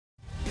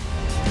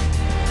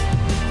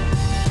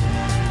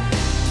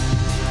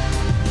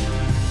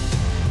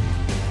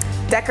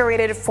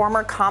Decorated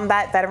former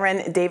combat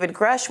veteran David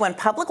Grusch went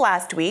public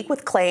last week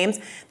with claims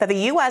that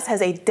the U.S.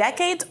 has a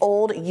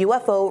decades-old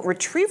UFO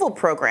retrieval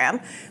program.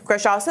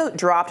 Grusch also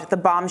dropped the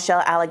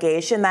bombshell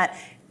allegation that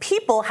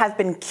people have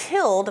been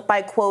killed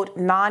by, quote,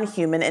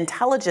 non-human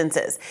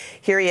intelligences.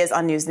 Here he is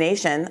on News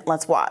Nation.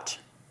 Let's watch.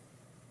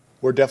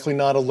 We're definitely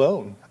not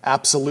alone.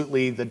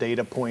 Absolutely, the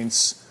data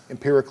points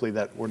empirically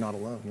that we're not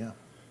alone, yeah.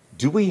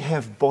 Do we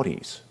have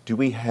bodies? Do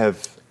we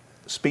have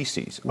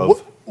species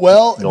of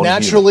Well, non-human?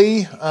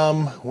 naturally,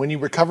 when you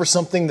recover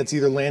something that's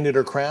either landed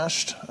or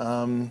crashed,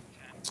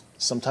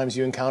 sometimes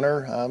you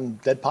encounter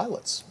dead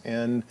pilots.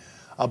 And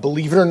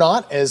believe it or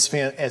not, as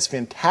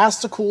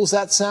fantastical as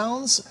that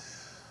sounds,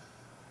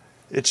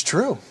 it's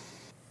true.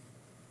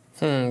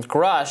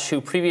 Grusch,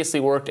 who previously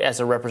worked as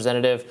a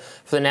representative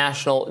for the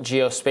National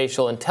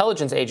Geospatial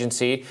Intelligence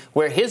Agency,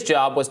 where his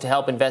job was to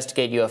help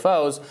investigate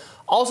UFOs,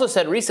 also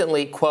said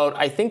recently, quote,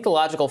 "I think the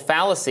logical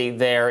fallacy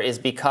there is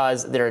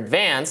because they're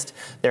advanced,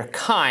 they're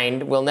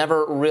kind, we'll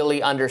never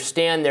really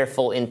understand their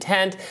full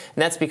intent, and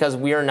that's because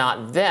we're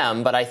not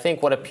them. But I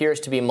think what appears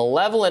to be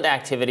malevolent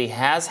activity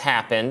has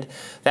happened.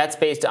 That's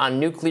based on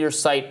nuclear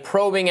site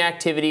probing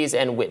activities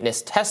and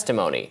witness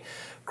testimony."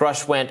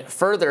 Grusch went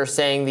further,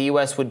 saying the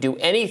U.S. would do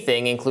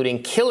anything,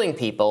 including killing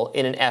people,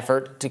 in an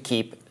effort to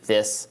keep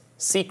this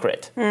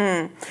secret.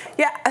 Yeah,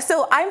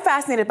 so I'm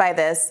fascinated by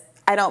this.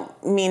 I don't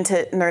mean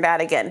to nerd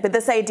out again, but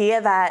this idea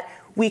that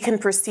we can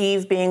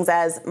perceive beings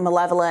as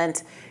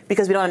malevolent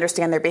because we don't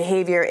understand their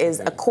behavior is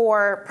a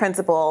core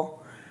principle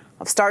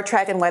of Star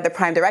Trek and why the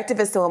Prime Directive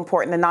is so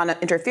important, the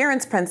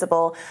non-interference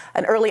principle.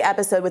 An early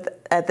episode with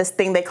this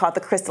thing they called the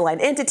crystalline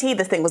entity.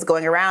 This thing was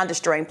going around,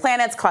 destroying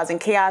planets, causing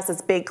chaos,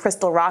 this big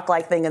crystal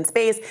rock-like thing in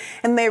space.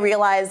 And they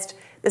realized,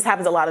 this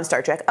happens a lot in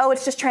Star Trek, oh,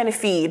 it's just trying to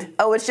feed.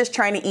 Oh, it's just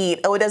trying to eat.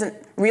 Oh, it doesn't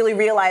really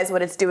realize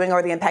what it's doing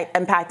or the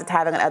impact it's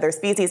having on other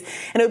species.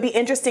 And it would be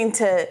interesting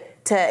to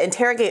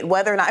interrogate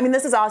whether or not, I mean,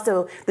 this is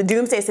also the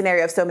doomsday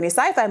scenario of so many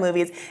sci-fi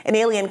movies. An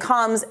alien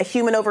comes, a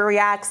human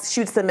overreacts,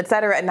 shoots them, et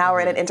cetera, and now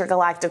we're in an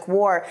intergalactic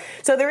war.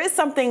 So there is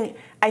something,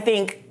 I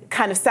think,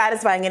 kind of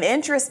satisfying and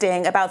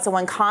interesting about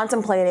someone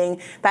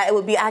contemplating that it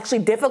would be actually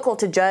difficult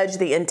to judge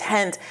the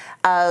intent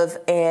of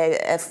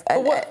a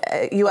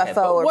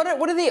UFO.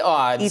 What are the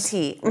odds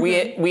ET?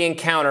 we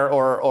encounter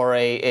or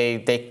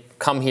they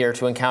come here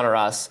to encounter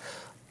us,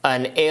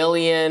 an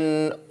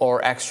alien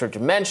or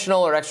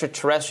extra-dimensional or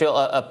extraterrestrial,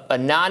 a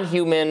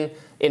non-human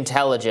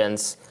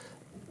intelligence,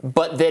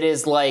 but that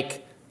is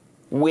like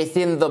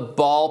within the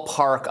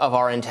ballpark of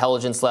our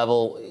intelligence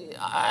level?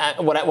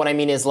 What I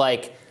mean is,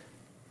 like,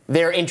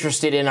 they're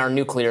interested in our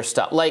nuclear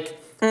stuff. Like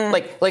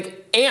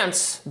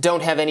ants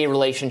don't have any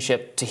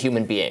relationship to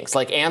human beings.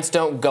 Like, ants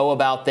don't go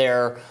about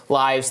their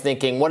lives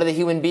thinking, what do the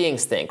human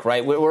beings think,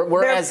 right?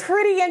 They're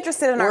pretty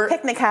interested in our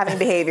picnic having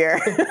behavior.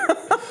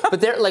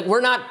 But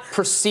we're not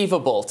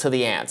perceivable to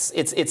the ants.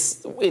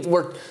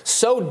 We're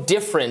so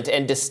different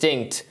and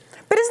distinct.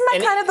 But isn't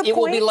that kind of the point? It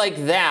will be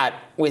like that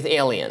with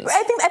aliens.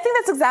 I think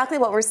that's exactly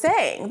what we're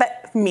saying.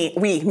 That me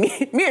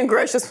and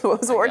Grusch is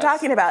what we're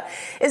talking about,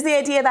 is the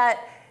idea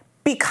that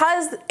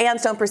because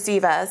ants don't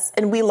perceive us,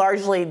 and we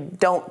largely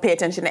don't pay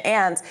attention to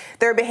ants,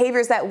 there are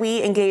behaviors that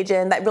we engage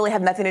in that really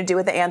have nothing to do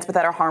with the ants, but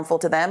that are harmful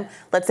to them.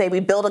 Let's say we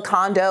build a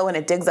condo and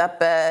it digs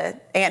up an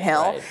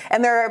anthill, right.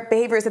 And there are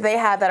behaviors that they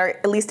have that are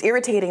at least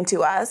irritating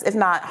to us, if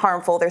not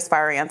harmful. There's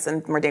fire ants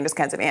and more dangerous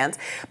kinds of ants.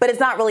 But it's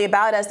not really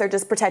about us. They're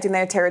just protecting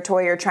their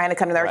territory or trying to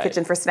come to our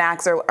kitchen for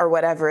snacks or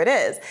whatever it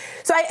is.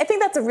 So I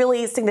think that's a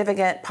really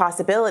significant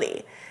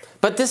possibility.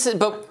 But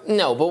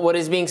what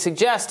is being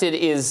suggested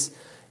is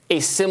a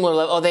similar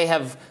level. Oh, they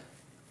have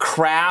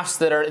crafts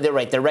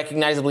they're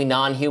recognizably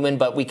non-human,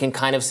 but we can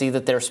kind of see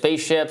that they're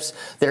spaceships.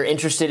 They're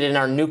interested in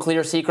our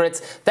nuclear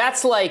secrets.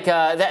 That's like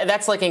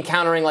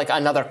encountering like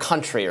another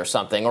country or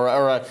something, or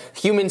a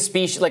human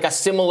species, like a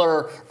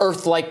similar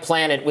Earth-like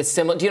planet with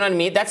similar. Do you know what I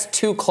mean? That's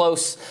too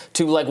close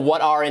to like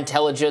what our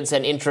intelligence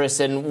and interests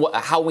and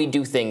how we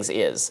do things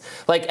is.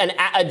 Like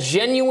a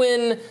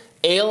genuine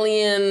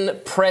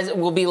alien presence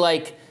will be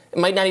like, it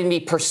might not even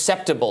be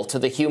perceptible to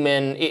the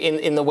human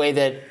in the way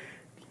that,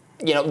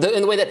 you know,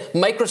 in the way that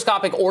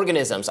microscopic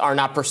organisms are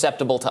not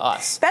perceptible to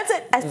us. That's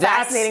a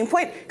fascinating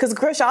point, because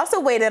Grusch also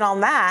weighed in on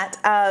that.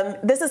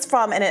 This is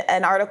from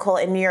an article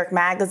in New York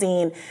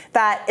Magazine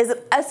that is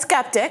a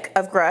skeptic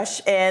of Grusch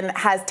and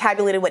has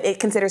tabulated what it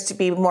considers to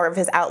be more of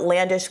his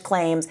outlandish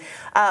claims.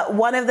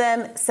 One of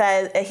them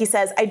says,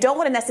 I don't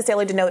want to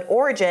necessarily denote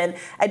origin.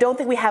 I don't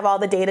think we have all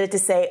the data to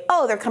say,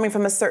 oh, they're coming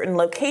from a certain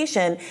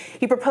location.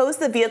 He proposed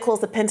the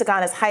vehicles the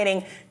Pentagon is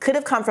hiding could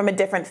have come from a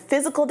different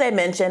physical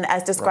dimension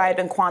as described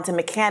in quantum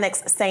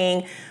mechanics,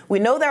 saying we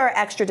know there are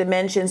extra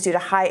dimensions due to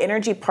high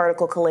energy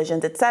particle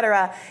collisions,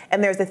 etc.,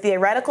 and there's a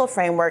theoretical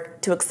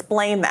framework to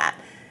explain that.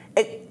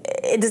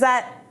 Does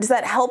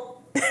that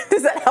help?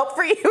 Does that help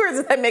for you, or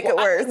does that make it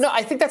worse? No,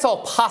 I think that's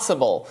all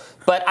possible,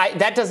 but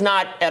that does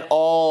not at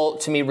all,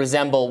 to me,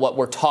 resemble what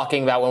we're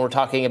talking about when we're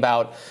talking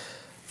about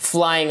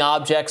flying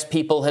objects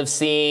people have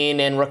seen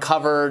and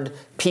recovered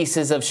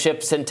pieces of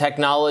ships and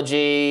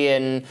technology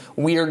and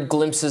weird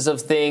glimpses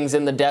of things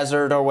in the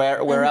desert or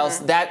where else.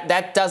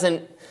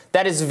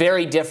 That is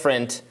very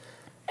different,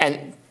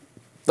 and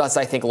that's,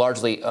 I think,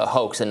 largely a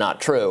hoax and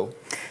not true.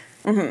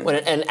 When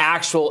an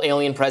actual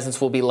alien presence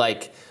will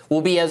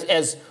be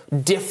as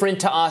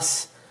different to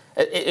us.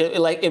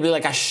 It'll be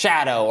like a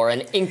shadow or an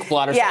ink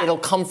blot or something. It'll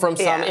come from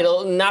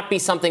it'll not be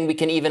something we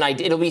can even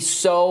it'll be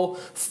so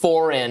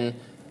foreign,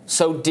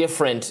 so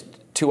different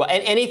to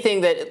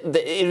anything that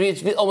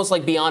it's almost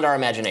like beyond our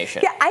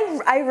imagination. Yeah,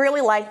 I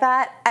really like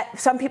that.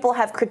 Some people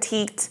have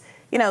critiqued,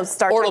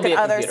 Star Trek and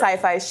other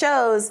sci-fi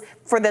shows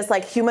for this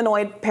like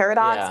humanoid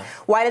paradox. Yeah.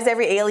 Why does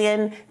every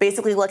alien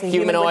basically look a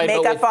humanoid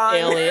with makeup on?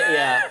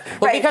 Alien,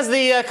 well, because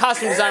the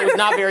costume design was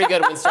not very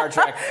good with Star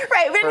Trek.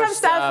 Right, we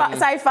didn't have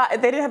sci-fi.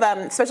 They didn't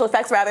have special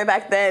effects rather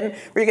back then,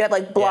 where you could have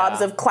like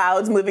blobs of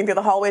clouds moving through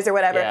the hallways or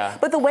whatever. Yeah.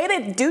 But the way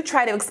they do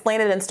try to explain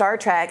it in Star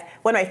Trek,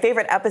 one of my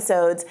favorite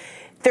episodes.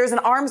 There's an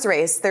arms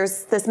race.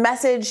 There's this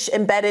message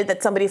embedded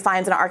that somebody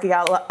finds in an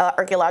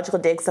archaeological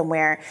dig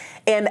somewhere,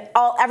 and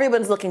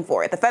everyone's looking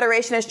for it. The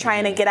Federation is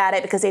trying to get at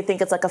it because they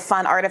think it's like a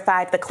fun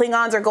artifact. The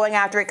Klingons are going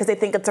after it because they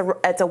think it's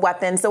a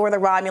weapon. So are the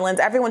Romulans.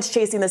 Everyone's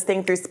chasing this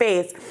thing through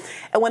space,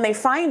 and when they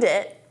find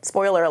it,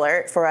 spoiler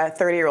alert for a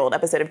 30-year-old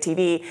episode of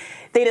TV,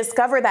 they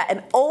discover that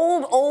an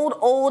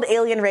old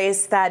alien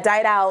race that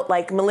died out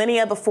like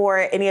millennia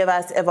before any of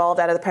us evolved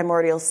out of the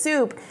primordial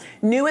soup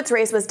knew its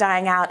race was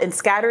dying out and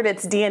scattered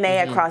its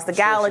DNA across the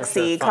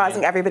galaxy,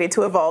 causing everybody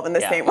to evolve in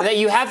the same way.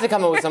 You have to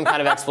come up with some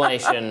kind of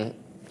explanation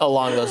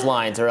along those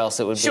lines, or else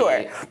it would be...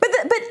 But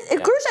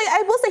Grusch,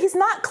 I will say, he's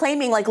not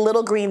claiming like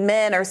little green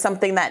men or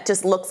something that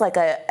just looks like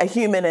a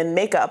human in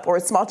makeup or a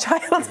small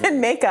child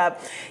in makeup.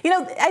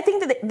 I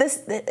think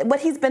that what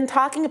he's been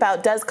talking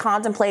about does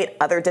contemplate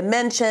other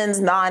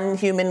dimensions,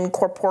 non-human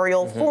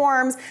corporeal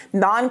forms,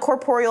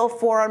 non-corporeal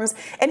forms,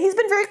 and he's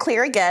been very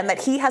clear again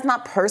that he has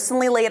not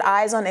personally laid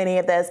eyes on any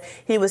of this.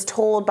 He was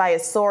told by a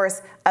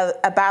source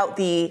about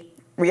the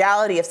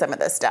reality of some of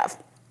this stuff.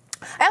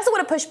 I also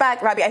want to push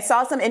back, Robbie. I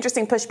saw some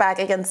interesting pushback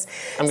against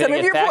some of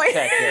your points.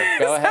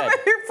 Go ahead. Some of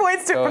your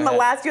points from the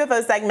last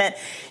UFO segment.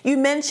 You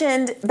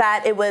mentioned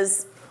that it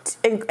was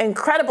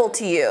incredible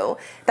to you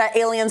that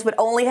aliens would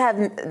only have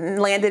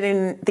landed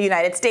in the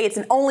United States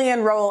and only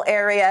in rural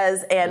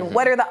areas, and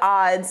what are the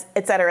odds,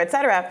 et cetera, et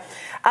cetera.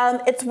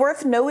 It's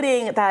worth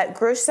noting that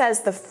Grusch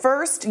says the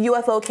first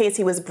UFO case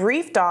he was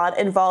briefed on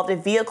involved a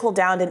vehicle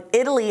downed in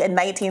Italy in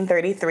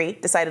 1933,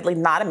 decidedly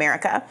not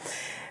America.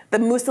 The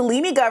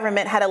Mussolini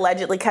government had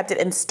allegedly kept it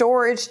in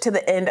storage to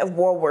the end of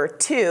World War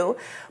II.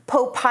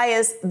 Pope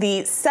Pius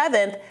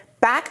VII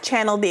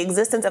back-channeled the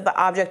existence of the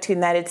object to the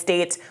United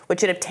States,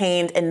 which it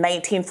obtained in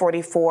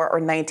 1944 or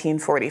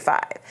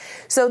 1945.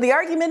 So the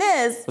argument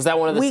is... Was that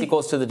one of the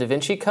sequels to the Da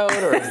Vinci Code,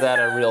 or is that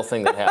a real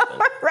thing that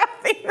happened? Right.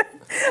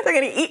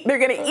 They're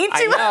gonna eat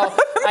you.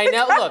 I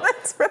know.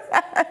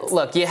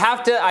 Look, you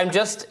have to... I'm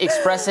just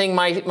expressing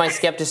my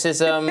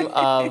skepticism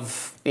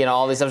of,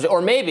 all these subjects.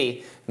 Or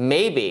maybe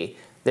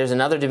there's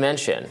another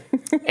dimension,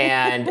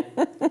 and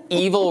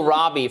evil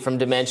Robbie from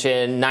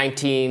dimension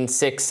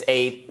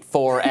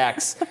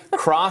 19684X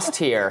crossed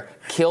here,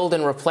 killed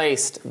and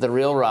replaced the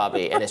real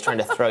Robbie, and is trying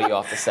to throw you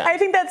off the set. I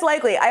think that's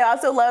likely. I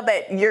also love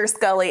that you're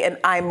Scully and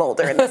I'm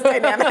Mulder in this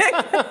dynamic.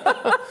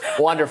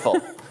 Wonderful.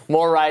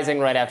 More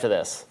Rising right after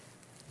this.